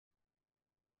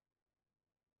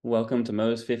Welcome to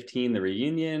Mo's 15, the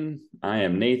reunion. I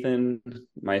am Nathan.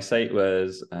 My site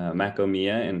was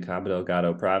Macomia in Cabo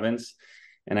Delgado province,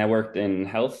 and I worked in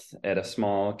health at a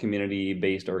small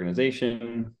community-based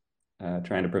organization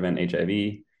trying to prevent HIV.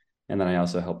 And then I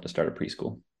also helped to start a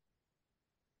preschool.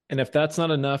 And if that's not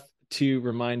enough to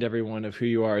remind everyone of who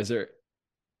you are, is there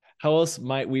how else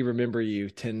might we remember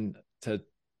you 10 to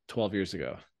 12 years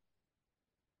ago?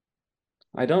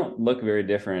 I don't look very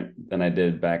different than I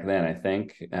did back then, I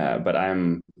think, but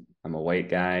I'm a white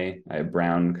guy. I have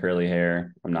brown curly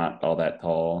hair. I'm not all that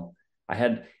tall. I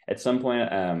had at some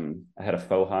point I had a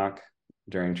faux hawk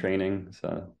during training,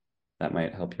 so that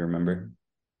might help you remember.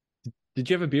 Did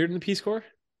you have a beard in the Peace Corps?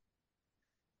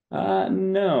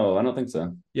 No, I don't think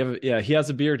so. Yeah, he has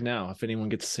a beard now, if anyone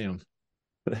gets to see him.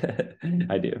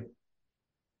 I do.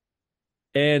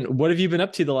 And what have you been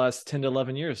up to the last 10 to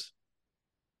 11 years?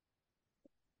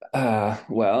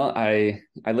 I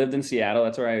lived in Seattle.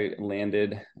 That's where I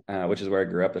landed, which is where I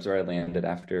grew up. That's where I landed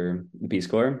after the Peace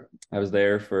Corps. I was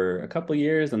there for a couple of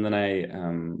years, and then I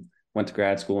went to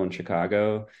grad school in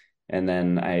Chicago, and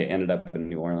then I ended up in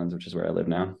New Orleans, which is where I live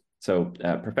now. So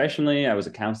professionally, I was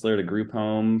a counselor at a group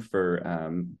home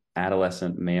for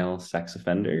adolescent male sex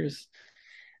offenders.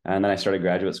 And then I started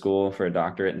graduate school for a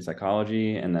doctorate in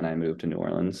psychology, and then I moved to New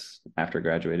Orleans after I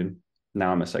graduated.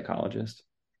 Now I'm a psychologist,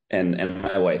 and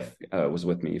my wife was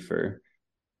with me for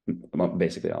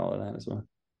basically all of that as well.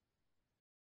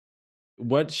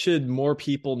 What should more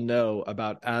people know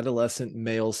about adolescent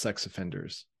male sex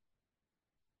offenders?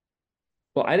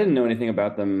 Well, I didn't know anything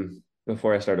about them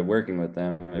before I started working with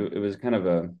them. It was kind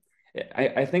of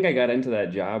I think I got into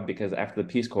that job because after the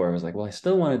Peace Corps, I was like, well, I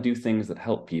still want to do things that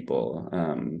help people,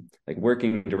 like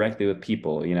working directly with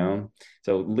people, you know?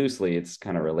 So loosely, it's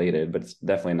kind of related, but it's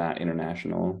definitely not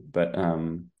international. But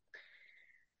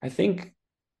I think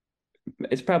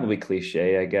it's probably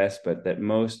cliche, I guess, but that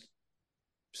most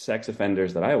sex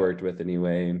offenders that I worked with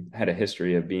anyway had a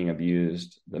history of being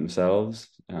abused themselves.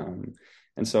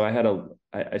 And so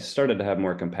I started to have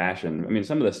more compassion. I mean,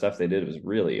 some of the stuff they did was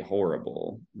really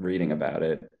horrible reading about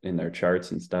it in their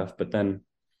charts and stuff. But then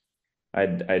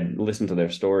I'd listen to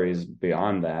their stories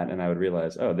beyond that and I would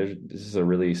realize, oh, this is a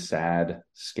really sad,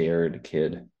 scared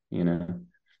kid, you know?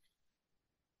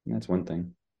 And that's one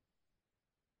thing.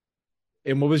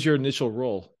 And what was your initial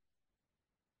role?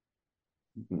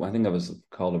 I think I was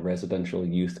called a residential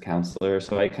youth counselor.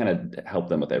 So I kind of help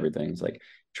them with everything. It's like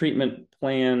treatment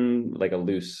plan, like a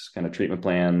loose kind of treatment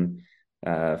plan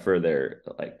for their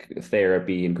like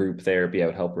therapy and group therapy. I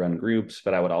would help run groups,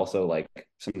 but I would also like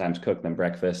sometimes cook them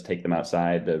breakfast, take them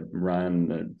outside to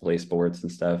run and play sports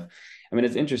and stuff. I mean,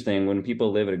 it's interesting when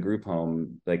people live at a group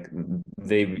home, like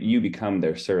you become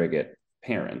their surrogate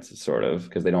parents, sort of,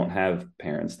 because they don't have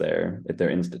parents there. They're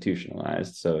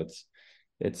institutionalized. So it's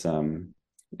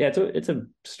yeah, it's a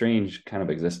strange kind of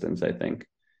existence, I think,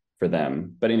 for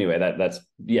them. But anyway, that's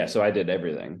yeah. So I did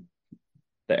everything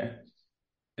there.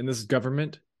 And this is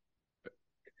government,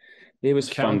 It was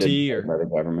funded county, or by the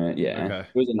government. Yeah, okay,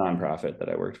 it was a nonprofit that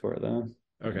I worked for, though.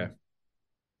 Yeah. okay.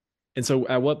 And so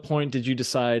at what point did you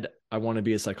decide I want to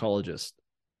be a psychologist?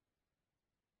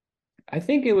 I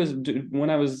think it was when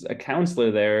I was a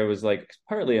counselor there, it was like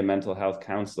partly a mental health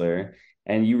counselor,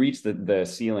 and you reach the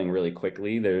ceiling really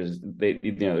quickly. There's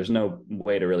no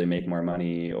way to really make more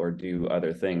money or do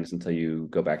other things until you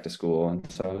go back to school.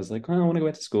 And so I was like, oh, I want to go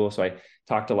back to school. So I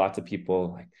talked to lots of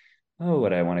people like, oh,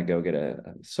 would I want to go get a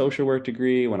social work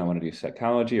degree when I want to do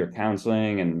psychology or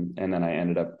counseling? And then I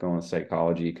ended up going with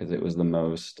psychology because it was the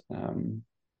most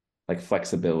like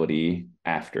flexibility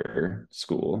after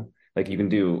school. Like you can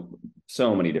do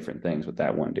so many different things with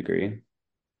that one degree.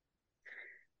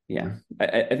 Yeah,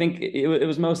 I think it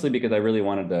was mostly because I really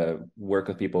wanted to work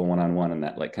with people one on one and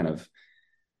that like kind of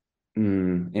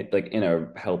like in a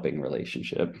helping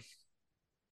relationship.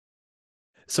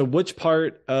 So which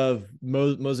part of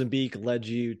Mozambique led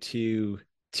you to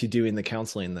doing the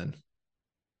counseling then?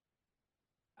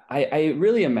 I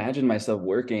really imagined myself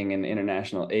working in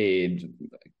international aid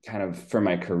kind of for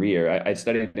my career. I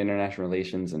studied international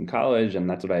relations in college, and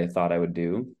that's what I thought I would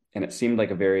do. And it seemed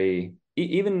like a very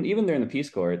even during the Peace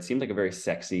Corps, it seemed like a very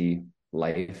sexy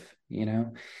life, you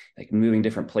know, like moving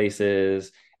different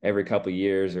places every couple of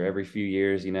years or every few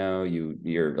years, you know,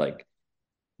 you're like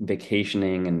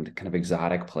vacationing and kind of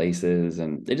exotic places,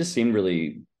 and it just seemed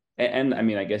really. And I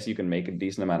mean, I guess you can make a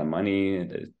decent amount of money.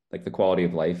 Like the quality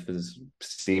of life is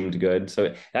seemed good,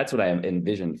 so that's what I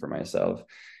envisioned for myself.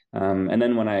 And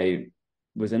then when I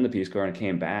was in the Peace Corps and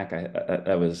came back,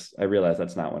 I realized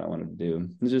that's not what I wanted to do.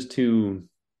 It's just too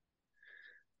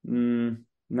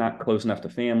not close enough to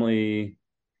family.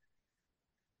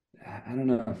 I don't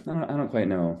know. I don't quite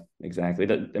know exactly.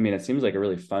 I mean, it seems like a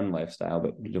really fun lifestyle,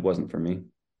 but it wasn't for me.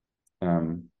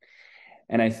 Um,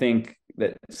 and I think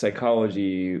that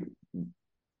psychology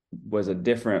was a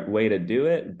different way to do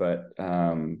it, but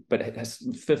it has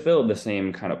fulfilled the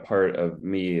same kind of part of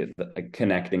me, like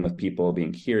connecting with people,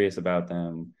 being curious about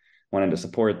them, wanting to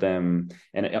support them,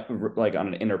 and like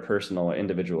on an interpersonal or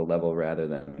individual level rather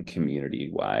than community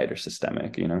wide or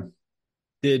systemic, you know.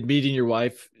 Did meeting your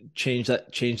wife change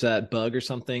that bug or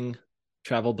something?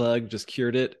 Travel bug just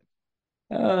cured it?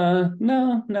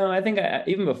 No, no. I think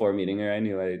even before meeting her, I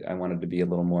knew I wanted to be a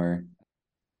little more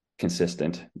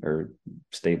consistent or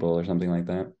stable or something like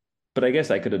that. But I guess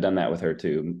I could have done that with her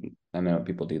too. I know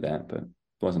people do that, but it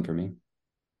wasn't for me.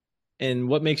 And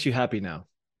what makes you happy now?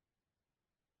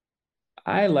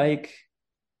 I like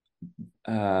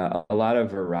a lot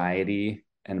of variety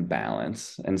and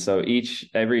balance, and so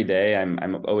every day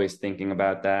I'm always thinking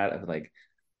about that of like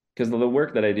because the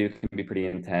work that I do can be pretty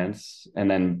intense, and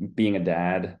then being a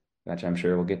dad, which I'm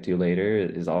sure we'll get to later,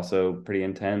 is also pretty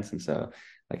intense, and so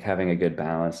like having a good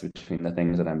balance between the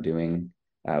things that I'm doing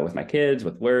with my kids,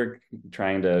 with work,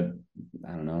 trying to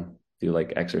I don't know do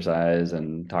like exercise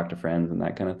and talk to friends and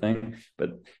that kind of thing,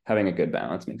 but having a good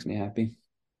balance makes me happy.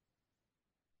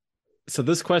 So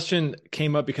this question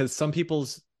came up because some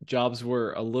people's jobs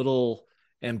were a little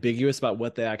ambiguous about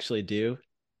what they actually do,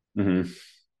 Mm-hmm.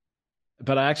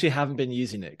 but I actually haven't been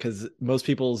using it because most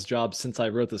people's jobs since I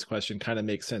wrote this question kind of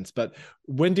make sense. But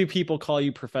when do people call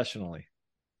you professionally?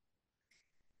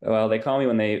 Well, they call me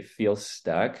when they feel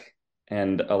stuck.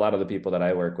 And a lot of the people that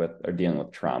I work with are dealing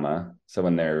with trauma. So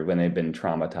when they've been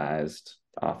traumatized,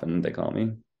 often they call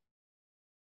me.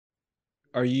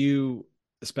 Are you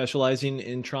specializing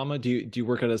in trauma? Do you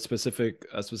work at a specific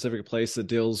place that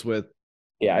deals with?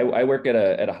 Yeah, I work at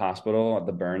a hospital at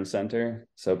the burn center.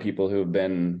 So people who've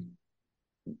been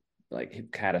like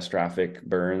catastrophic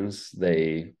burns,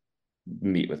 they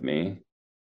meet with me.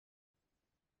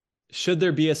 Should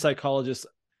there be a psychologist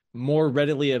more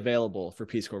readily available for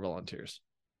Peace Corps volunteers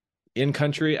in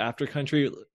country, after country?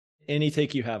 Any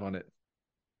take you have on it?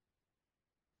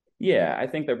 Yeah, I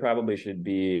think there probably should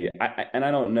be, and I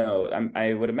don't know.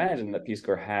 I would imagine that Peace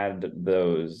Corps had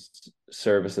those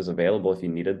services available if you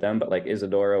needed them. But like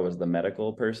Isadora was the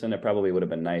medical person, it probably would have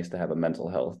been nice to have a mental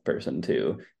health person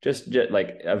too, just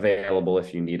like available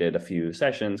if you needed a few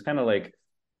sessions. Kind of like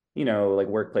like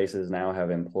workplaces now have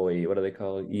employee, what do they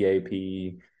call it?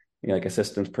 EAP, like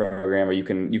assistance program, or you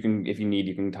can if you need,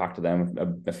 you can talk to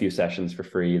them a few sessions for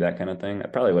free, that kind of thing.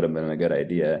 That probably would have been a good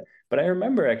idea. But I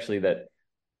remember actually that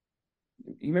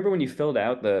you remember when you filled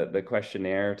out the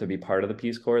questionnaire to be part of the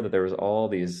Peace Corps that there was all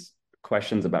these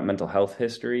questions about mental health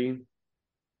history.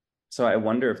 So I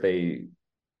wonder if they,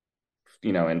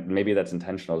 and maybe that's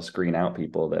intentional to screen out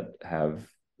people that have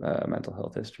mental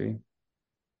health history.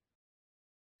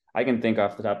 I can think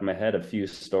off the top of my head a few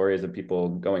stories of people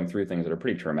going through things that are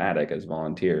pretty traumatic as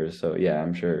volunteers. So yeah,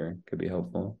 I'm sure it could be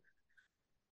helpful.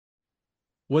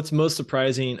 What's most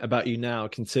surprising about you now,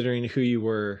 considering who you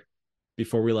were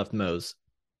before we left Moe's?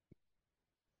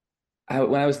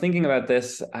 When I was thinking about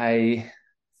this, I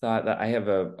thought that I have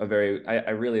a very,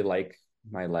 I really like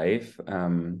my life.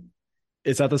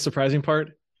 Is that the surprising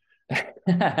part?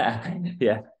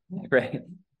 Yeah, right.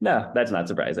 No, that's not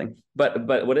surprising. But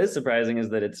what is surprising is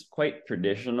that it's quite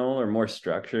traditional or more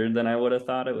structured than I would have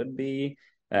thought it would be.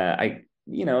 In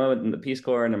the Peace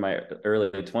Corps and in my early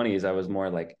 20s, I was more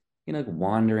like,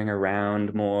 wandering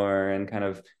around more and kind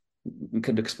of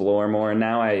could explore more. And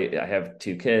now I have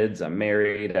two kids, I'm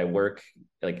married, I work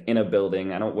like in a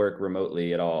building. I don't work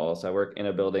remotely at all. So I work in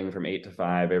a building from 8 to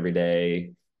 5 every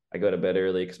day. I go to bed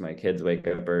early because my kids wake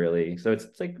up early. So it's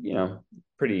like,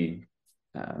 pretty,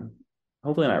 uh,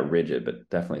 hopefully not rigid, but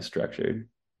definitely structured.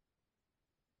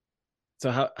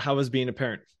 So how was being a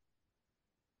parent?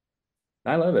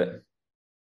 I love it.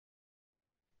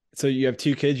 So you have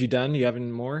two kids. You done? You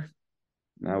having more?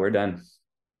 No, we're done.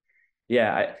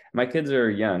 Yeah, my kids are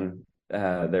young.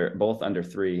 They're both under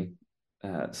 3.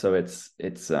 So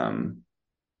it's not,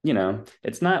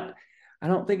 I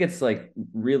don't think it's like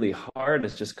really hard.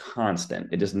 It's just constant.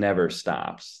 It just never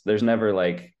stops. There's never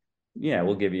like, yeah,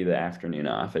 we'll give you the afternoon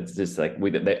off. It's just like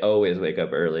they always wake up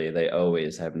early. They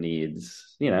always have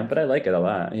needs, but I like it a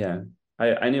lot. Yeah.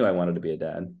 I knew I wanted to be a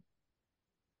dad.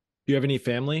 Do you have any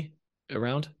family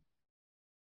around?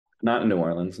 Not in New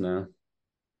Orleans, no.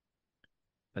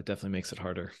 That definitely makes it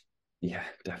harder. Yeah,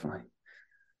 definitely.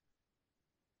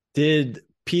 Did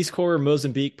Peace Corps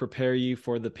Mozambique prepare you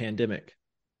for the pandemic?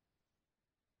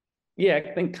 Yeah,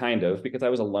 I think kind of because I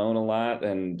was alone a lot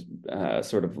and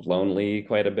sort of lonely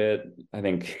quite a bit. I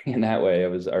think in that way I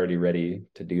was already ready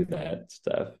to do that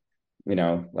stuff.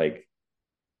 Like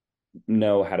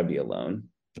know how to be alone.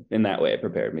 In that way, it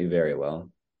prepared me very well.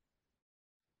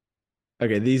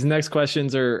 Okay, these next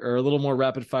questions are a little more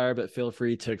rapid fire, but feel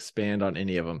free to expand on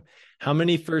any of them. How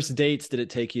many first dates did it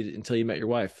take you until you met your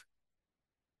wife?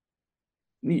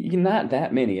 Not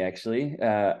that many actually.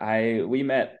 I we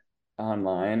met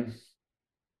online.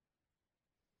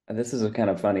 This is kind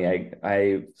of funny.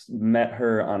 I met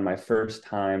her on my first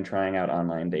time trying out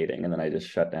online dating, and then I just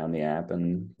shut down the app,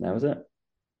 and that was it.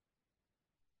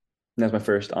 That was my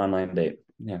first online date.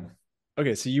 Yeah.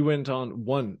 Okay, so you went on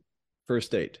one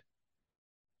first date.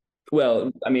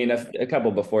 Well, I mean, a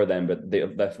couple before then, but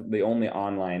the only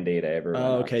online date I ever went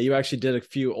Oh, on. okay. You actually did a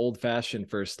few old-fashioned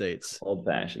first dates. Old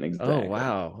fashioned, Oh, exactly.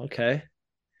 wow. Okay.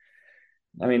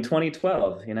 I mean,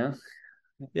 2012,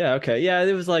 Yeah, okay. Yeah,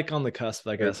 it was like on the cusp,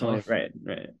 I or guess, huh? 20, right,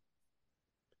 right.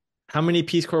 How many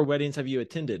Peace Corps weddings have you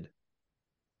attended?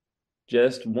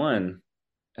 Just one,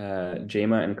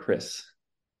 Jama and Chris.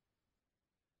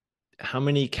 How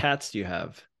many cats do you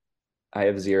have? I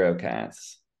have zero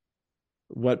cats.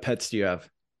 What pets do you have?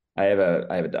 I have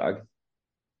a dog.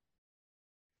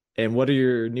 And what are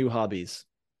your new hobbies?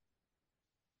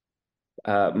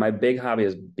 My big hobby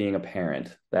is being a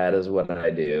parent. That is what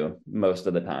I do most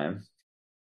of the time.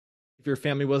 If your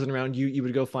family wasn't around, you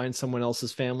would go find someone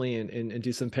else's family and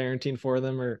do some parenting for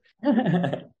them, or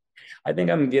I think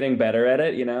I'm getting better at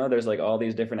it. There's like all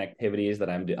these different activities that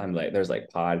I'm like, there's like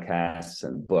podcasts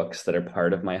and books that are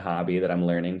part of my hobby that I'm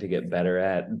learning to get better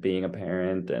at being a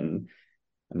parent. And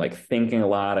I'm like thinking a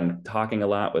lot and talking a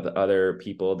lot with other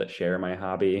people that share my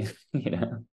hobby, you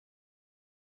know.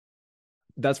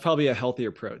 that's probably a healthy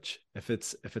approach. If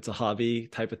it's a hobby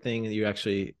type of thing and you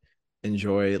actually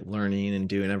enjoy learning and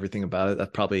doing everything about it,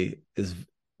 that probably is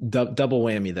double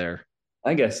whammy there.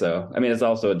 I guess so. I mean, it's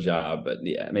also a job, but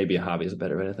yeah, maybe a hobby is a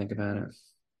better way to think about it.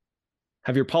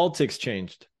 Have your politics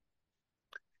changed?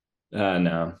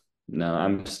 No, no,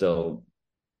 I'm still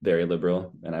very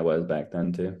liberal, and I was back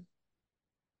then too.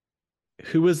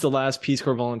 Who was the last Peace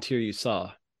Corps volunteer you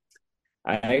saw?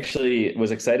 I actually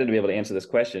was excited to be able to answer this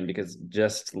question because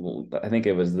just I think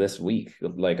it was this week,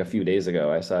 like a few days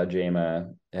ago, I saw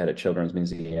Jama at a children's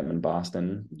museum in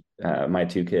Boston. My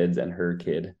two kids and her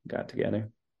kid got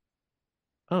together.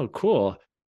 Oh, cool.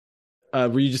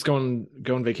 Were you just going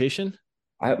vacation?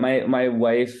 My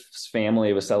wife's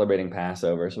family was celebrating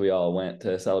Passover, so we all went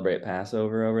to celebrate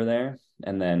Passover over there.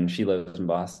 And then she lives in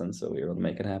Boston, so we were able to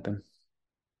make it happen.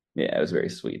 Yeah, it was very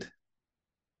sweet.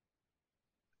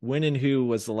 When and who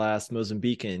was the last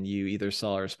Mozambican you either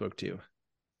saw or spoke to?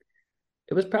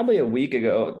 It was probably a week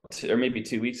ago, or maybe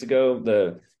 2 weeks ago.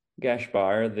 The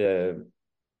Gashbar,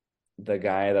 the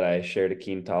guy that I shared a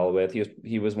Quintal with,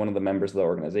 he was one of the members of the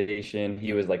organization.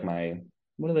 He was like my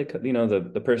what do they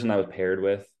the person I was paired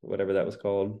with, whatever that was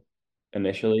called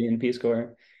initially in Peace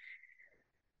Corps.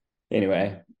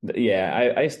 Anyway,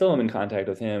 yeah, I still am in contact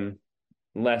with him,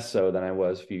 less so than I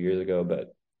was a few years ago,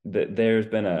 but there's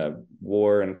been a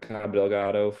war in Cabo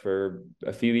Delgado for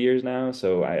a few years now,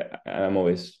 so I'm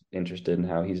always interested in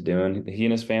how he's doing. He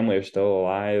and his family are still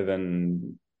alive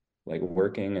and like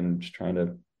working and just trying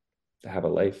to have a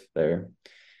life there.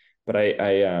 But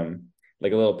I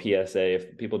like a little PSA,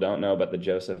 if people don't know about the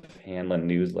Joseph Hanlon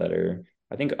newsletter,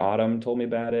 I think Autumn told me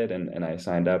about it and I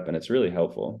signed up and it's really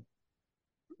helpful.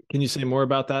 Can you say more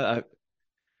about that?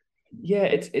 Yeah,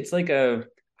 it's like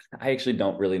I actually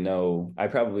don't really know. I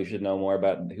probably should know more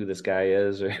about who this guy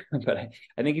is, but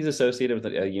I think he's associated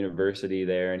with a university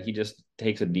there, and he just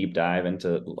takes a deep dive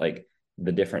into like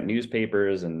the different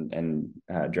newspapers and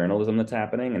journalism that's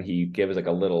happening, and he gives like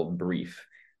a little brief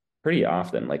pretty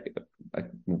often, like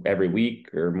every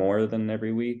week or more than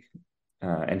every week,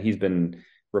 and he's been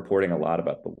reporting a lot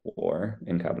about the war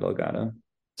in Cabo Delgado.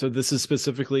 So this is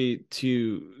specifically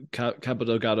to Cabo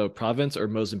Delgado province or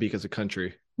Mozambique as a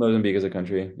country? Mozambique is a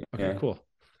country, Okay, yeah, cool.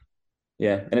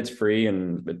 yeah, and it's free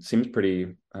and it seems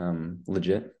pretty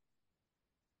legit.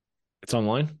 It's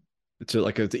online. It's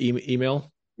like an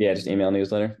email. Yeah, just email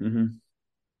newsletter.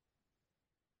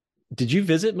 Did you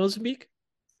visit Mozambique?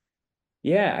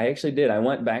 Yeah, I actually did. I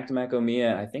went back to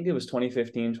Macomia. I think it was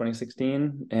 2015,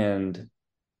 2016, and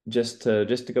just to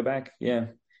go back. Yeah,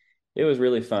 it was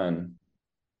really fun.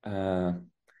 Uh,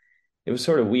 it was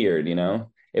sort of weird, you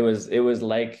know. It was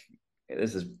like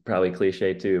this is probably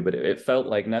cliche too, but it felt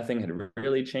like nothing had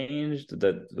really changed.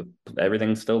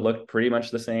 Everything still looked pretty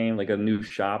much the same, like a new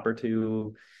shop or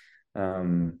two.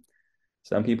 Um,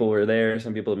 some people were there,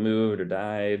 some people had moved or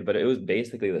died, but it was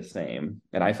basically the same,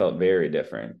 and I felt very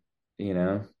different. you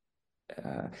know.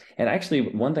 Uh, and actually,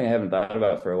 one thing I haven't thought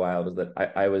about for a while was that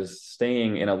I was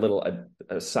staying in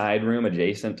a side room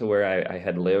adjacent to where I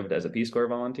had lived as a Peace Corps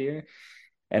volunteer,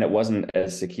 and it wasn't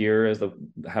as secure as the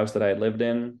house that I had lived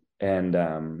in. And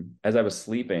as I was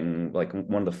sleeping, like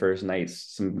one of the first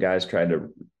nights, some guys tried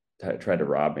to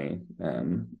rob me,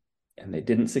 and they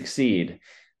didn't succeed.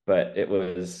 But it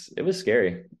was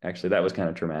scary. Actually, that was kind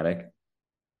of traumatic.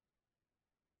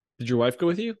 Did your wife go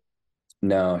with you?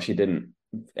 No, she didn't.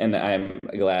 And I'm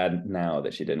glad now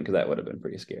that she didn't, because that would have been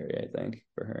pretty scary, I think,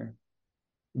 for her.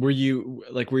 Were you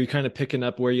kind of picking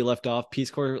up where you left off,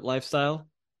 Peace Corps lifestyle?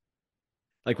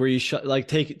 Like were you like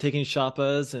taking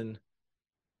shoppas and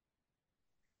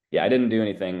Yeah, I didn't do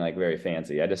anything like very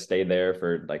fancy. I just stayed there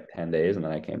for like 10 days and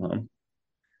then I came home.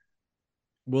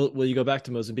 will you go back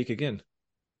to Mozambique again?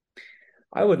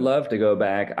 I would love to go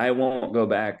back. I won't go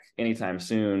back anytime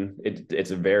soon.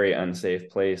 It's a very unsafe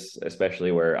place,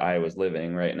 especially where I was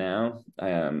living right now.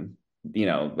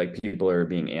 Like people are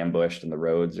being ambushed and the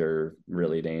roads are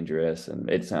really dangerous, and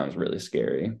it sounds really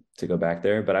scary to go back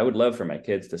there. But I would love for my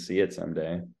kids to see it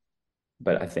someday.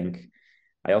 But I think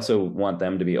I also want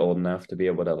them to be old enough to be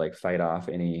able to like fight off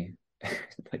any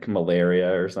like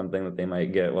malaria or something that they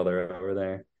might get while they're over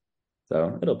there.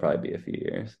 So it'll probably be a few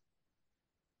years.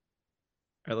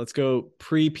 All right, let's go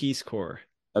pre-Peace Corps.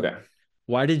 Okay.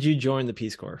 Why did you join the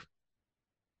Peace Corps?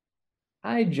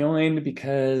 I joined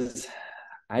because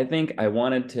I think I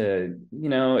wanted to,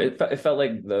 it felt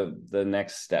like the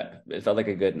next step. It felt like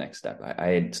a good next step. I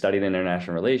had studied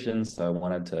international relations, so I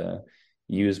wanted to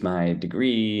use my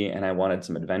degree and I wanted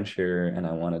some adventure and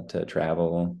I wanted to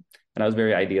travel. And I was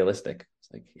very idealistic.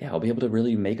 It's like, yeah, I'll be able to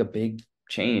really make a big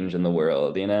change in the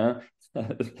world, you know?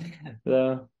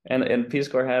 So, and Peace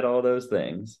Corps had all those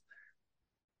things.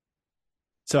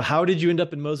 So how did you end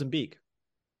up in Mozambique?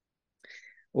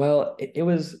 Well, it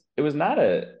was not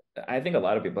a I think a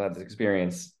lot of people have this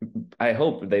experience. I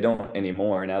hope they don't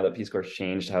anymore now that Peace Corps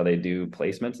changed how they do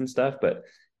placements and stuff, but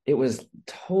it was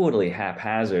totally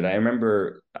haphazard. I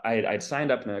remember I'd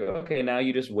signed up and I go, okay, now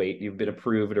you just wait. You've been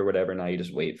approved or whatever. Now you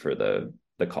just wait for the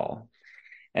call.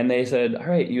 And they said, all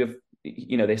right,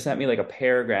 they sent me like a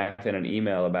paragraph in an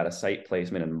email about a site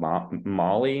placement in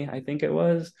Mali, I think it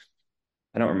was.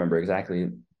 I don't remember exactly,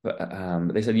 but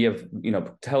they said you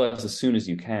have, tell us as soon as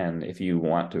you can if you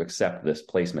want to accept this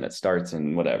placement. It starts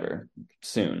in whatever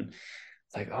soon.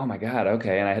 It's like, oh my God,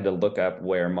 okay. And I had to look up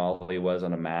where Mali was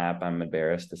on a map. I'm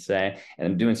embarrassed to say, and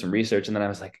I'm doing some research. And then I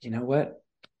was like, you know what?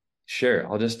 Sure,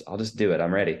 I'll just do it.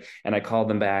 I'm ready. And I called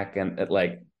them back, and at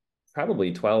like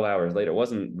probably 12 hours later, it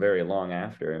wasn't very long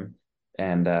after,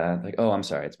 and like, oh, I'm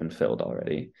sorry, it's been filled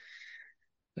already.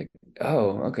 Like,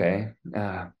 oh, okay.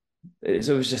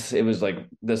 So it was like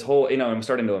this whole, I'm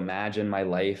starting to imagine my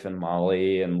life in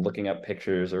Mali and looking up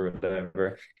pictures or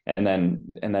whatever. And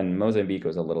then Mozambique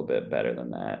was a little bit better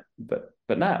than that, but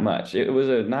not much. It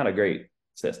was not a great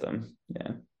system.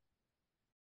 Yeah.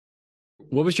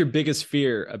 What was your biggest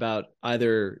fear about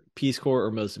either Peace Corps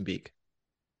or Mozambique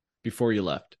before you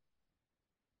left?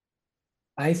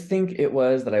 I think it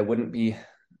was that I wouldn't be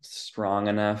strong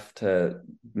enough to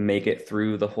make it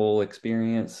through the whole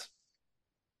experience.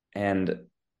 And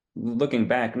looking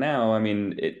back now, I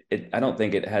mean, I don't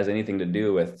think it has anything to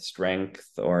do with strength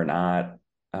or not,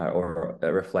 or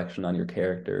a reflection on your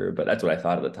character. But that's what I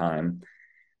thought at the time.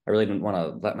 I really didn't want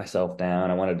to let myself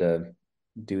down. I wanted to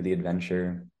do the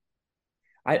adventure.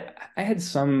 I had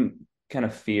some kind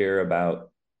of fear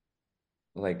about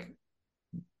like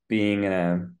being in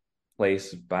a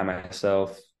place by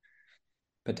myself,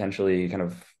 potentially kind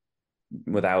of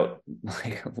without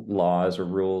like laws or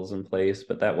rules in place,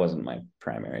 but that wasn't my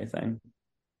primary thing.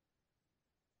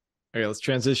 Okay, let's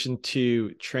transition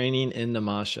to training in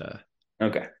Namasha.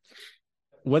 Okay.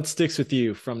 What sticks with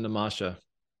you from Namasha?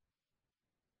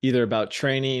 Either about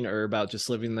training or about just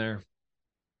living there?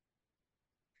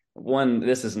 One,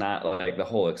 this is not like the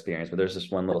whole experience, but there's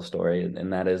just one little story,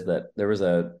 and that is that there was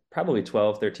a probably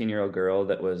 12, 13-year-old girl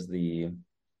that was the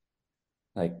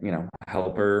like,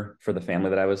 helper for the family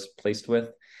that I was placed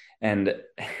with. And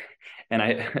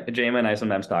Jama and I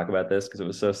sometimes talk about this because it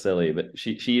was so silly, but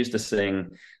she used to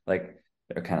sing like,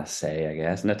 or kind of say, I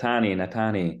guess, Natani,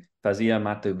 Natani, fazia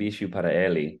matu bishu para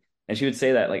Eli. And she would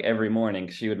say that like every morning.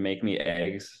 She would make me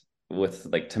eggs with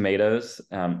like tomatoes.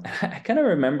 I kind of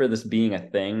remember this being a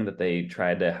thing that they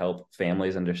tried to help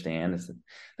families understand. Is that,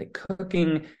 like,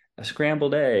 cooking a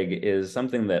scrambled egg is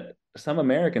something that some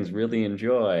Americans really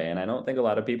enjoy. And I don't think a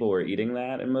lot of people were eating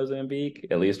that in Mozambique,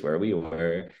 at least where we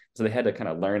were. So they had to kind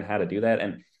of learn how to do that.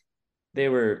 And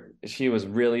she was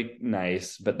really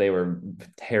nice, but they were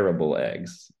terrible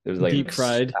eggs. It was Deep like,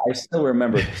 fried. I still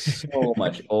remember so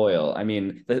much oil. I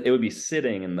mean, it would be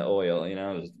sitting in the oil,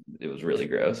 it was really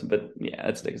gross, but yeah,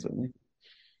 it sticks with me.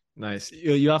 Nice.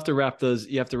 You have to wrap those.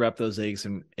 You have to wrap those eggs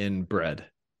in bread.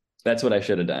 That's what I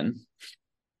should have done.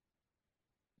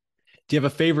 Do you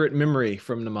have a favorite memory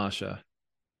from Namasha,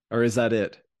 or is that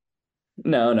it?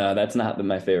 No, no, that's not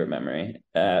my favorite memory.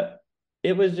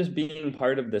 It was just being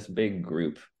part of this big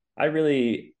group. I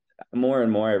really, more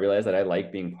and more, I realized that I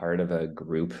like being part of a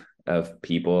group of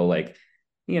people, like,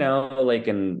 like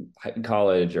in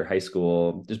college or high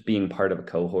school, just being part of a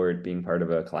cohort, being part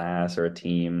of a class or a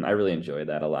team. I really enjoyed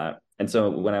that a lot. And so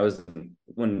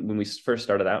when we first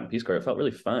started out in Peace Corps, it felt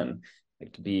really fun,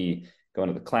 like to be going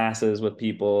to the classes with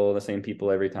people, the same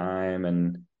people every time,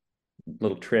 and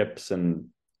little trips. And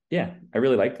yeah, I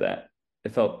really liked that.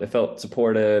 It felt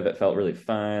supportive. It felt really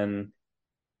fun.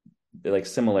 Like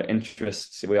similar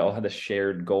interests. We all had this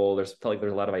shared goal. Felt like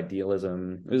there's a lot of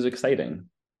idealism. It was exciting.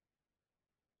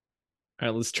 All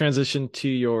right, let's transition to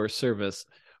your service.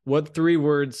 What three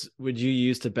words would you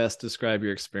use to best describe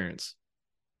your experience?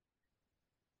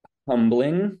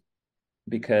 Humbling,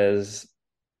 because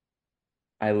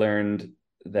I learned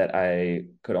that I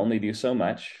could only do so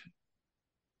much.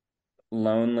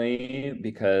 Lonely,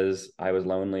 because I was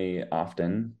lonely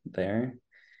often there.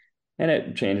 And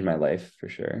it changed my life for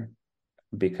sure.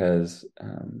 Because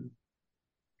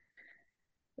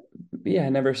yeah, I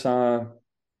never saw,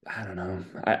 I don't know.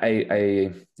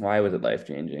 Why was it life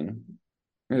changing?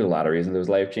 There's a lot of reasons it was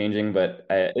life changing, but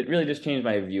it really just changed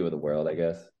my view of the world, I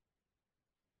guess.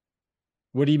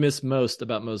 What do you miss most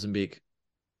about Mozambique?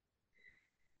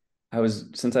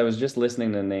 Since I was just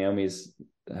listening to Naomi's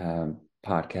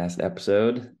podcast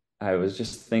episode, I was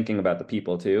just thinking about the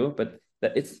people too, but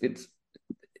that it's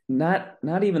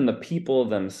not even the people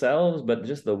themselves, but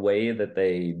just the way that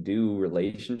they do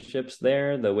relationships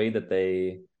there, the way that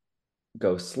they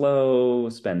go slow,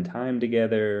 spend time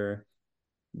together,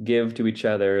 give to each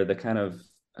other, the kind of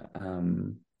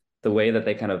um the way that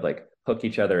they kind of like hook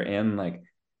each other in, like,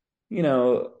 you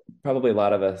know, probably a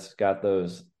lot of us got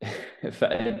those.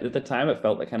 At the time, it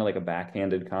felt like kind of like a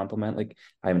backhanded compliment. Like,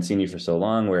 I haven't seen you for so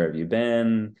long. Where have you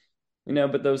been?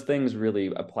 But those things really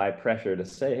apply pressure to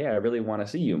say, hey, I really want to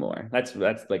see you more. That's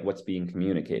like what's being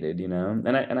communicated,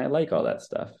 and I like all that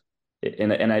stuff.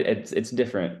 It's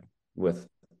different with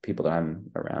people that I'm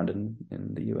around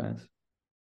in the US.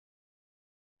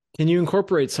 Can you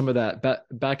incorporate some of that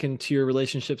back into your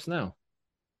relationships now?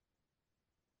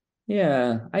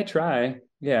 Yeah, I try.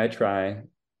 Yeah, I try.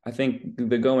 I think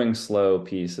the going slow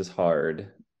piece is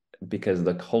hard because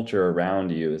the culture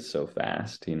around you is so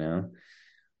fast.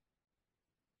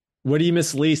 What do you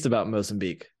miss least about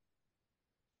Mozambique?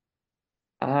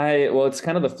 Well, it's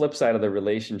kind of the flip side of the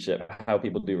relationship, how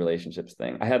people do relationships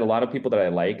thing. I had a lot of people that I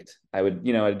liked. I'd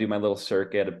do my little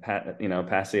circuit of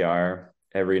Passiar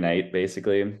every night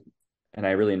basically, and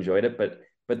I really enjoyed it.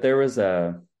 But there was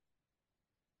the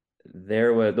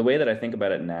way that I think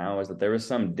about it now is that there was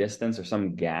some distance or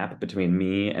some gap between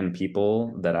me and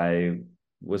people that I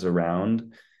was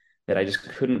around that I just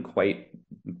couldn't quite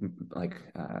like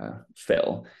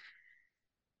fill.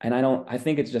 And I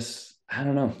think it's just, I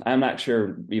don't know. I'm not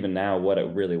sure even now what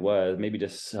it really was. Maybe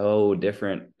just so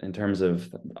different in terms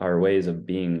of our ways of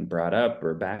being brought up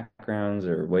or backgrounds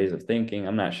or ways of thinking.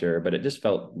 I'm not sure, but it just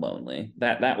felt lonely.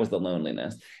 That was the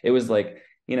loneliness. It was like,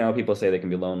 people say they can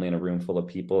be lonely in a room full of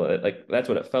people. Like that's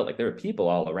what it felt like. There were people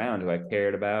all around who I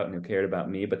cared about and who cared about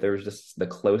me, but there was just the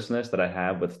closeness that I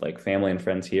have with like family and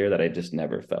friends here that I just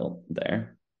never felt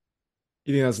there.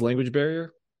 You think that's a language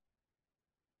barrier?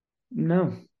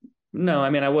 No, no. I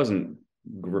mean, I wasn't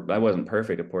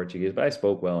perfect at Portuguese, but I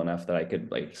spoke well enough that I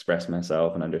could like express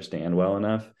myself and understand well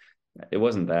enough. It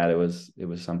wasn't that. It was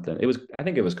something. I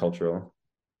think it was cultural.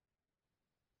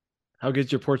 How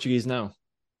good's your Portuguese now?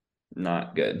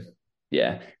 Not good.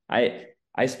 Yeah.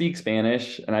 I speak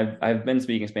Spanish, and I've been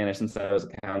speaking Spanish since I was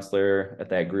a counselor at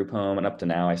that group home, and up to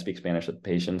now I speak Spanish with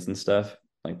patients and stuff,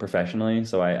 like professionally.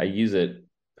 So I use it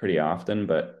pretty often,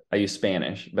 but I use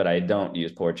Spanish, but I don't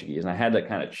use Portuguese. And I had to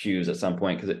kind of choose at some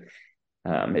point because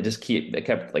it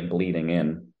kept like bleeding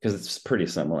in because it's pretty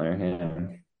similar.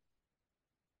 Yeah.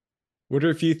 What are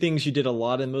a few things you did a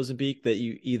lot in Mozambique that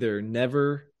you either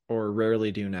never or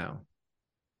rarely do now?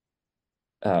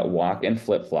 Walk in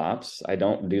flip-flops. I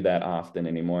don't do that often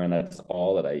anymore, and that's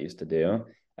all that I used to do.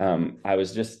 I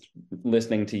was just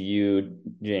listening to you,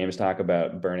 James, talk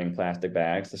about burning plastic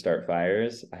bags to start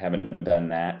fires. I haven't done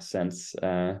that since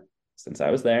I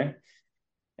was there,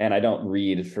 and I don't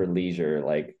read for leisure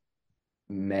like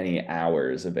many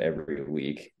hours of every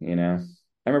week, you know?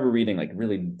 I remember reading like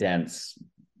really dense,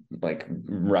 like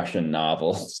Russian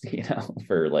novels,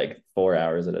 for like 4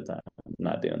 hours at a time. I'm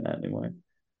not doing that anymore.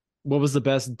 What was the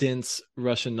best dense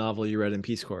Russian novel you read in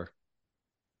Peace Corps?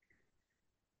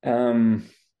 Um,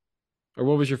 Or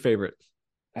what was your favorite?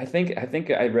 I think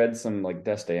I read some like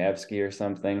Dostoevsky or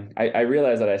something. I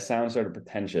realized that I sound sort of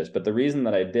pretentious, but the reason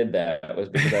that I did that was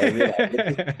because I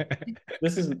realized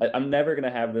this is I'm never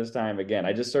gonna have this time again.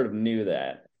 I just sort of knew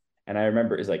that. And I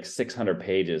remember it's like 600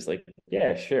 pages. Like,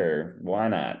 yeah, sure. Why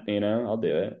not? I'll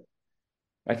do it.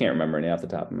 I can't remember any off the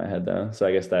top of my head though. So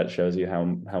I guess that shows you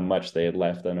how much they had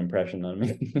left an impression on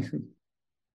me.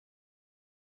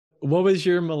 What was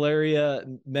your malaria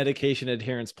medication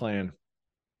adherence plan?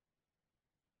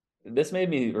 This made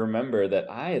me remember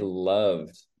that I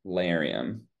loved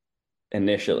Lariam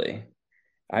initially.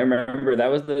 I remember that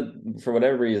was for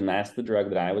whatever reason, that's the drug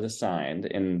that I was assigned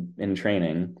in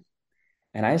training.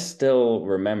 And I still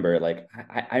remember, like,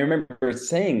 I remember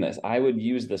saying this. I would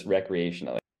use this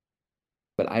recreationally,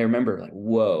 but I remember, like,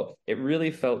 whoa, it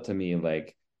really felt to me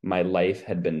like my life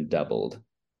had been doubled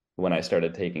when I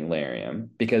started taking Lariam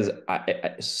because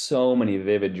so many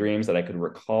vivid dreams that I could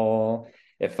recall.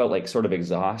 It felt like sort of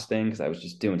exhausting because I was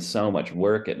just doing so much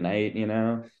work at night.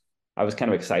 I was kind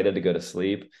of excited to go to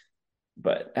sleep.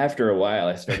 But after a while,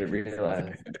 I started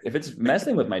realizing if it's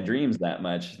messing with my dreams that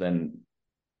much, then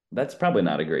that's probably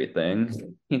not a great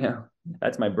thing.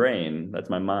 That's my brain,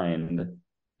 that's my mind.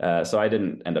 So I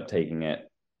didn't end up taking it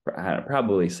for, I don't know,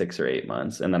 probably 6 or 8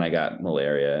 months. And then I got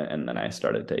malaria and then I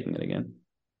started taking it again.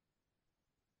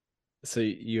 So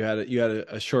you had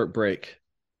a short break.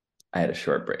 I had a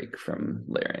short break from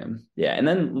Lariam. Yeah. And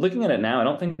then looking at it now, I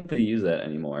don't think they use that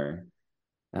anymore.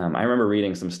 I remember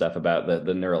reading some stuff about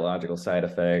the neurological side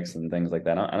effects and things like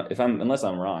that. Unless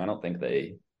I'm wrong, I don't think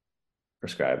they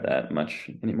prescribe that much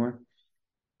anymore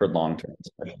for long term,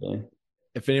 especially.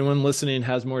 If anyone listening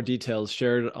has more details,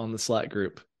 share it on the Slack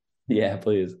group. Yeah,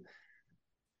 please.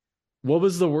 What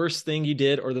was the worst thing you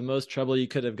did or the most trouble you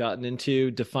could have gotten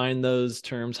into? Define those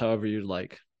terms however you'd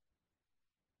like.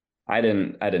 I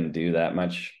didn't do that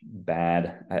much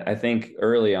bad. I think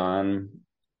early on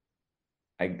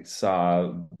I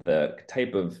saw the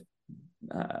type of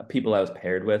people I was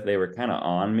paired with. They were kind of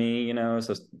on me.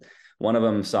 So one of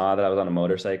them saw that I was on a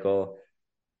motorcycle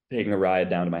taking a ride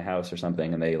down to my house or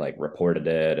something, and they like reported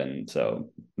it, and so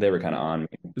they were kind of on me.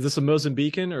 Is this a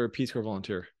Mozambican or a Peace Corps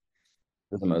volunteer?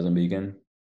 As a Mozambican,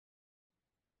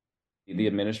 the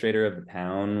administrator of the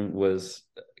town was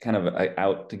kind of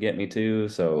out to get me too,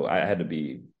 so I had to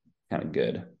be kind of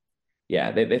good.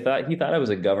 Yeah, they thought he thought I was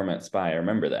a government spy. I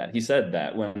remember that. He said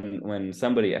that when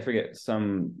somebody, I forget,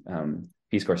 some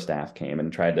Peace Corps staff came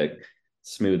and tried to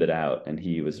smooth it out, and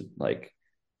he was like,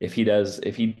 if he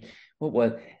what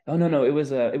was oh no, it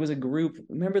was a group.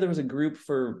 Remember there was a group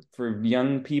for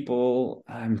young people.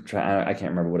 I can't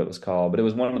remember what it was called, but it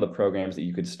was one of the programs that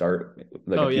you could start,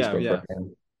 like a Oh Peace yeah, Corps yeah.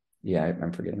 program. Yeah,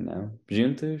 I'm forgetting now.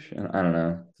 Juntos? I don't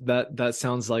know. That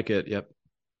sounds like it. Yep.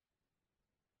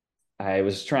 I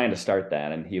was trying to start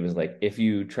that, and he was like, "If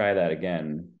you try that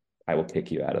again, I will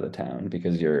kick you out of the town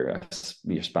because you're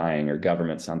spying or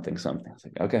government something something." I was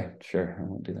like, "Okay, sure, I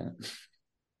won't do that."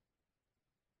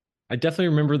 I definitely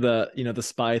remember the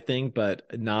spy thing, but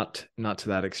not to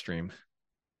that extreme.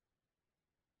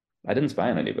 I didn't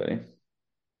spy on anybody,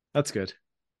 That's good.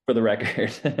 for the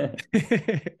record.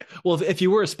 Well, if you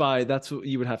were a spy, that's what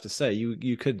you would have to say.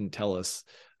 You couldn't tell us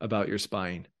about your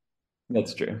spying.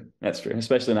 That's true. That's true.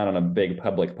 Especially not on a big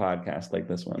public podcast like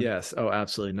this one. Yes. Oh,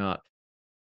 absolutely not.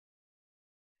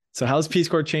 So how's Peace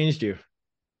Corps changed you?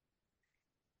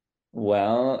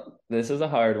 Well, this is a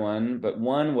hard one, but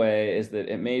one way is that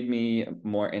it made me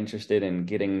more interested in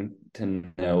getting to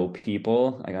know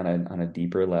people like on a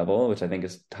deeper level, which I think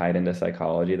is tied into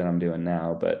psychology that I'm doing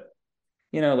now. But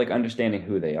like understanding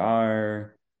who they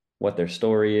are, what their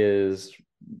story is,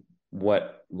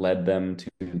 what led them to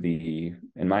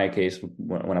in my case,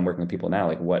 when I'm working with people now,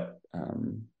 like what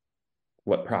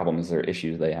problems or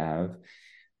issues they have.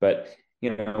 But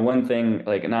one thing,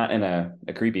 like not in a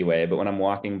creepy way, but when I'm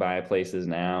walking by places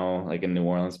now, like in New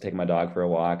Orleans, take my dog for a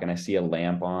walk and I see a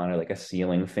lamp on or like a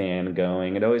ceiling fan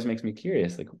going, it always makes me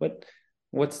curious. Like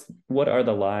what are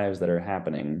the lives that are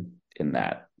happening in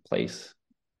that place?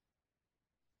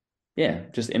 Yeah,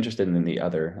 just interested in the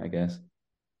other, I guess.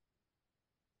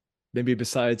 Maybe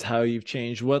besides how you've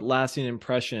changed, what lasting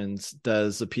impressions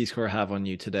does the Peace Corps have on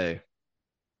you today?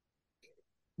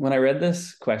 When I read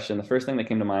this question, the first thing that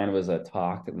came to mind was a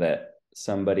talk that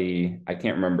somebody, I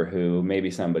can't remember who,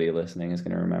 maybe somebody listening is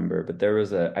going to remember, but there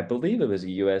was I believe it was a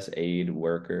US aid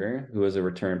worker who was a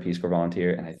return Peace Corps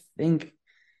volunteer. And I think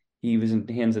he was in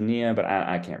Tanzania, but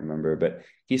I can't remember. But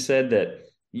he said that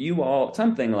you all,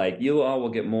 something like, you all will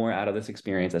get more out of this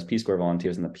experience as Peace Corps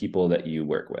volunteers than the people that you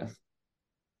work with.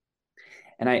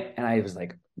 And I was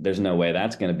like, there's no way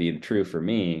that's going to be true for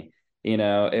me. It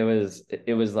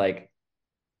was like,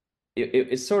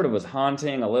 it sort of was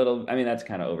haunting a little. I mean, that's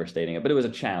kind of overstating it, but it was a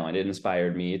challenge. It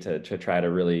inspired me to try to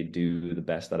really do the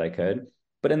best that I could.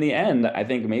 But in the end, I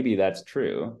think maybe that's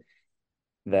true,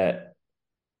 that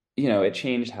it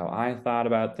changed how I thought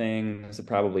about things. It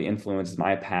probably influenced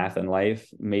my path in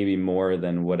life, maybe more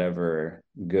than whatever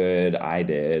good I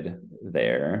did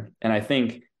there. And I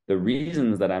think the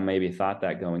reasons that I maybe thought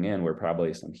that going in were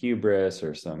probably some hubris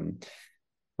or some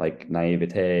like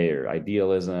naivete or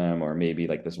idealism, or maybe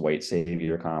like this white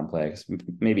savior complex,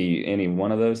 maybe any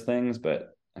one of those things.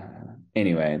 But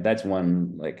anyway, that's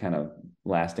one like kind of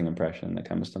lasting impression that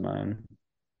comes to mind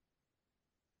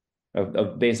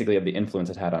of basically of the influence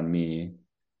it had on me.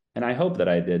 And I hope that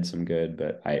I did some good,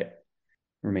 but I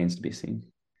remains to be seen.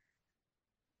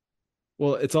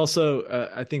 Well, it's also,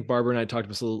 I think Barbara and I talked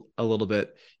about this a little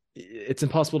bit. It's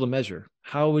impossible to measure.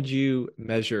 How would you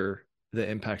measure the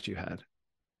impact you had?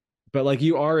 But like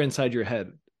you are inside your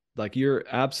head, like you're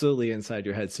absolutely inside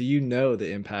your head. So you know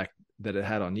the impact that it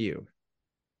had on you.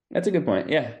 That's a good point.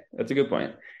 Yeah, that's a good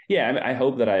point. Yeah, I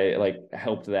hope that I like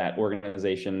helped that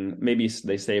organization. Maybe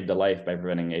they saved a life by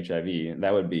preventing HIV.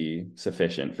 That would be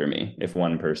sufficient for me if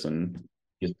one person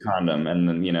used a condom and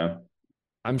then,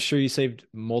 I'm sure you saved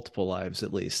multiple lives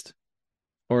at least,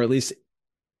 or at least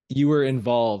you were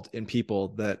involved in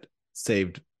people that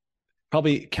saved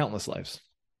probably countless lives.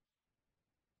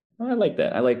 I like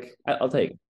that. I'll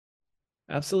take it.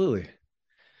 Absolutely.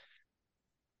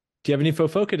 Do you have any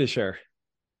fofoca to share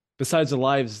besides the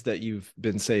lives that you've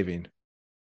been saving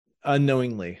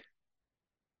unknowingly?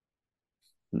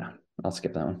 No, I'll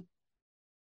skip that one.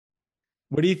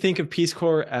 What do you think of Peace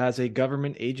Corps as a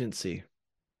government agency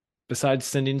besides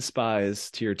sending spies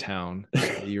to your town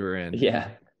that you were in? Yeah.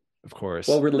 Of course.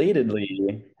 Well,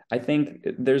 relatedly, I think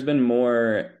there's been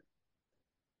more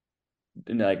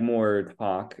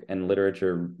talk and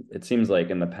literature, it seems like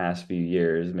in the past few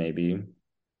years, maybe,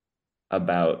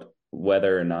 about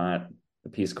whether or not the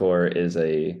Peace Corps is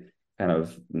a kind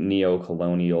of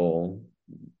neo-colonial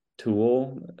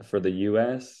tool for the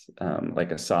US,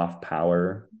 like a soft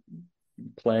power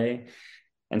play.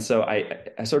 And so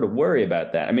I sort of worry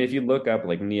about that. I mean, if you look up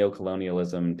like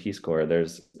neo-colonialism, Peace Corps,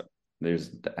 there's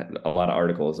a lot of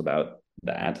articles about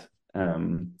that.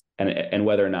 And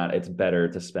whether or not it's better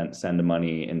to send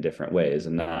money in different ways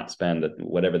and not spend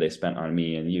whatever they spent on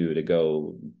me and you to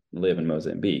go live in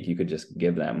Mozambique. You could just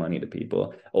give that money to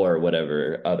people or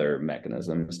whatever other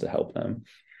mechanisms to help them.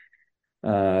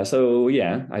 So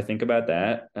yeah, I think about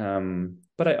that.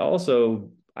 But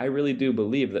I really do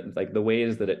believe that like the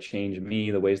ways that it changed me,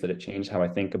 the ways that it changed how I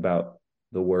think about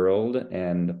the world,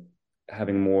 and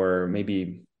having more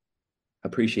maybe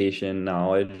appreciation,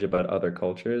 knowledge about other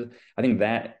cultures, I think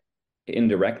that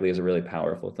indirectly is a really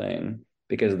powerful thing,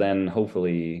 because then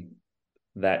hopefully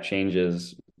that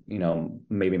changes,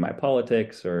 maybe my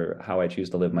politics or how I choose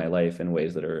to live my life in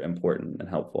ways that are important and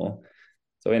helpful.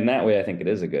 So in that way, I think it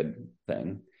is a good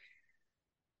thing.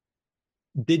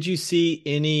 Did you see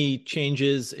any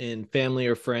changes in family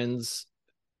or friends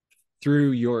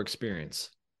through your experience?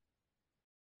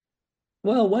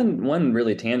 Well, one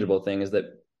really tangible thing is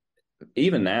that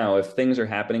even now, if things are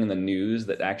happening in the news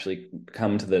that actually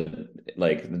come to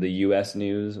the US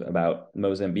news about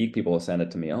Mozambique, people will send it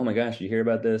to me. Oh my gosh, you hear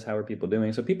about this? How are people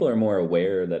doing? So people are more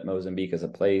aware that Mozambique is a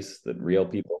place that real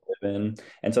people live in.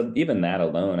 And so even that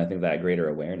alone, I think that greater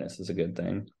awareness is a good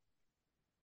thing.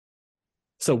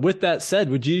 So, with that said,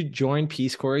 would you join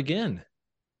Peace Corps again?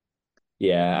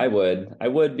 Yeah, I would. I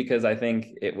would, because I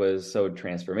think it was so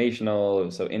transformational, it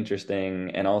was so interesting,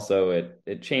 and also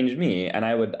it changed me. And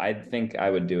I think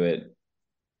I would do it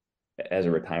as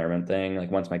a retirement thing, like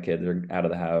once my kids are out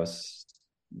of the house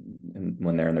and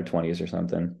when they're in their 20s or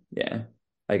something. Yeah.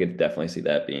 I could definitely see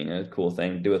that being a cool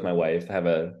thing to do with my wife, have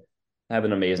an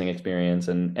amazing experience.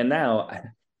 And now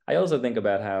I also think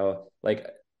about how like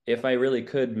if I really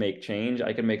could make change,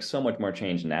 I could make so much more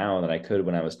change now than I could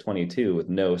when I was 22 with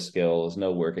no skills,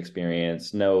 no work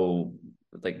experience, no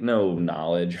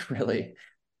knowledge really.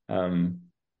 Um,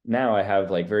 Now I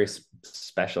have like very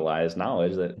specialized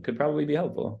knowledge that could probably be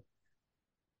helpful.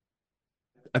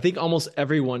 I think almost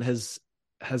everyone has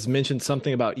has mentioned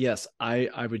something about, yes,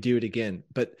 I would do it again.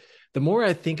 But the more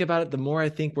I think about it, the more I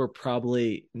think we're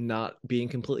probably not being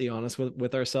completely honest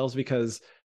with ourselves, because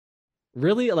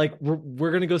really, like,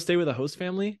 we're gonna go stay with a host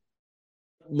family.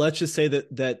 Let's just say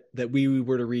that we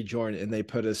were to rejoin and they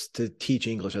put us to teach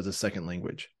English as a second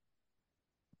language.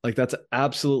 Like, that's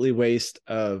absolutely waste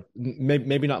of,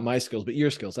 maybe not my skills, but your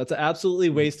skills. That's absolutely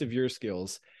waste of your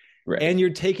skills. Right. And you're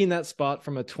taking that spot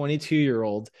from a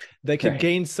 22-year-old that could Right.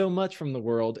 gain so much from the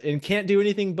world and can't do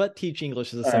anything but teach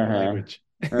English as a second Uh-huh. language.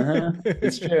 Uh-huh.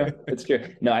 It's true. It's true.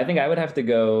 No, I think I would have to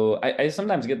go. I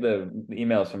sometimes get the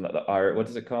emails from the R, what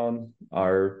is it called?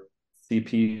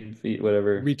 RCP,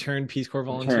 whatever. Return Peace Corps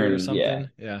volunteer or Return. Yeah. something.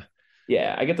 Yeah.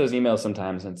 Yeah. I get those emails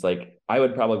sometimes, and it's like I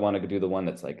would probably want to do the one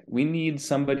that's like, we need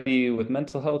somebody with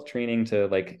mental health training to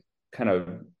like kind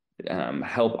of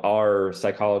help our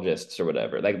psychologists or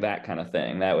whatever, like that kind of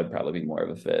thing. That would probably be more of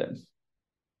a fit.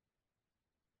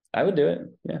 I would do it.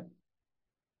 Yeah.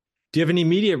 Do you have any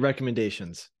media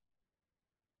recommendations?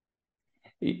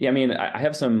 Yeah, I mean, I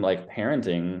have some like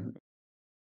parenting.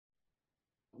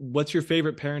 What's your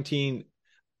favorite parenting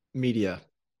media?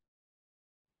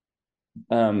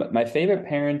 My favorite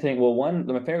parenting, well,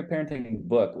 my favorite parenting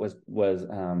book was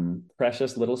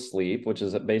Precious Little Sleep, which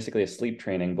is basically a sleep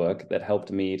training book that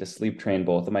helped me to sleep train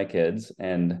both of my kids.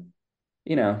 And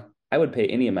you know, I would pay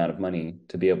any amount of money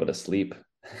to be able to sleep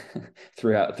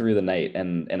through the night,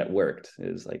 and it worked.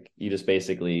 It was like you just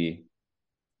basically,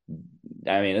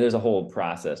 I mean, there's a whole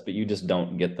process, but you just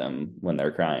don't get them when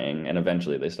they're crying, and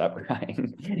eventually they stop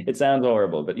crying. It sounds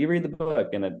horrible, but you read the book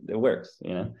and it works,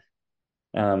 you know.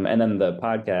 And then the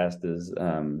podcast is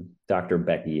Dr.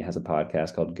 Becky has a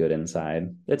podcast called Good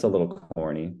Inside. It's a little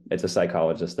corny. It's a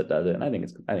psychologist that does it, and I think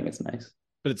it's nice.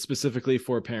 But it's specifically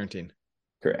for parenting.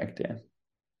 Correct, yeah.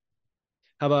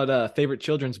 How about favorite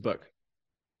children's book?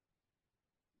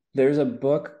 There's a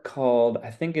book called,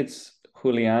 I think it's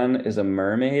Julian is a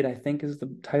Mermaid, I think is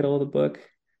the title of the book.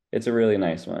 It's a really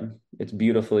nice one. It's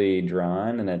beautifully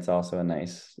drawn, and it's also a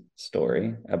nice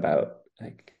story about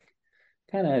like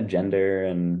kind of gender,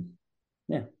 and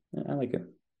yeah, I like it.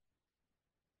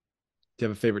 Do you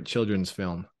have a favorite children's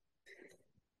film?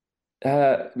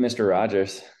 Mr.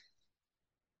 Rogers.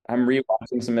 I'm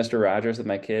rewatching some Mr. Rogers with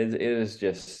my kids. It is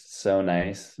just so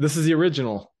nice. This is the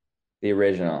original. The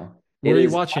original. Where It are you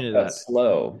is, watching talk it about at?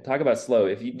 slow. Talk about slow.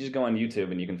 If you just go on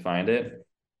YouTube and you can find it,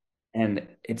 and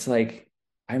it's like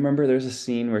I remember there's a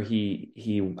scene where he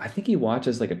I think he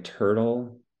watches like a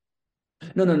turtle.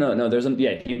 No, no, no, no.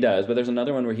 Yeah, he does, but there's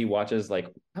another one where he watches like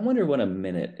I wonder what a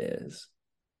minute is,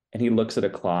 and he looks at a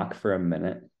clock for a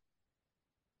minute,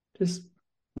 just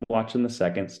watching the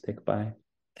seconds tick by.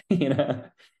 You know?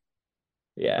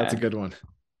 That's a Yeah, good one.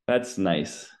 that's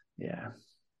nice. Yeah,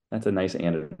 that's a nice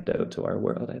antidote to our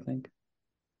world, I think.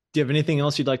 Do you have anything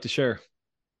else you'd like to share?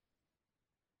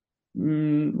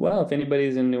 Well, if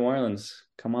anybody's in New Orleans,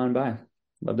 come on by.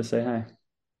 Love to say hi.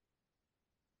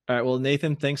 All right. Well,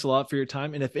 Nathan, thanks a lot for your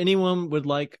time. And if anyone would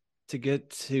like to get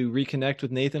to reconnect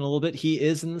with Nathan a little bit, he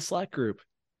is in the Slack group.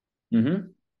 Mm-hmm.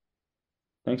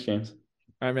 Thanks, James.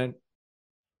 All right, man.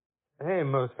 Hey,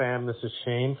 Mo's fam. This is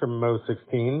Shane from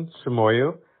Mo16,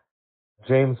 Shimoyu.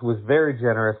 James was very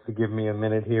generous to give me a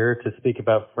minute here to speak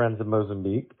about Friends of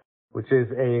Mozambique, which is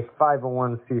a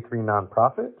 501c3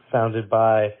 nonprofit founded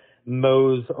by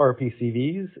Mo's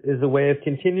RPCVs, is a way of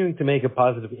continuing to make a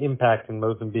positive impact in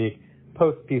Mozambique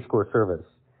post-Peace Corps service.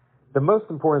 The most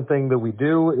important thing that we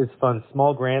do is fund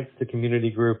small grants to community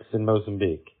groups in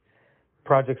Mozambique.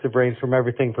 Projects have ranged from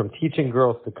everything from teaching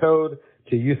girls to code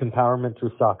to youth empowerment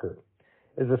through soccer.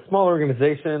 As a small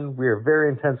organization, we are very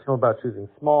intentional about choosing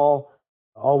small,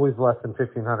 always less than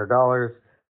 $1,500,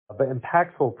 but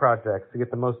impactful projects to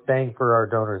get the most bang for our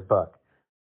donors' buck.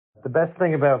 The best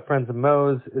thing about Friends of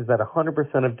Mo's is that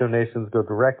 100% of donations go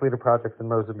directly to projects in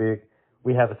Mozambique.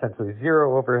 We have essentially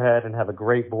zero overhead and have a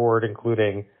great board,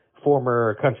 including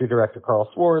former country director Carl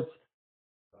Schwartz,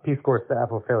 Peace Corps staff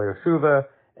Ophelia Shuva,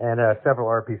 and several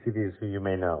RPCVs who you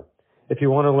may know. If you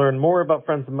want to learn more about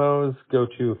Friends of Mo's, go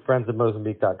to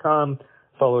friendsofmozambique.com.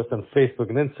 Follow us on Facebook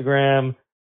and Instagram.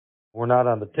 We're not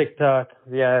on the TikTok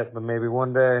yet, but maybe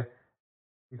one day.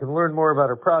 You can learn more about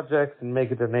our projects and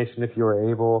make a donation if you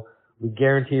are able. We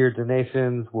guarantee your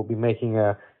donations will be making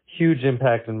a huge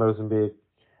impact in Mozambique.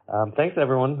 Thanks,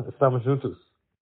 everyone. Estamos juntos.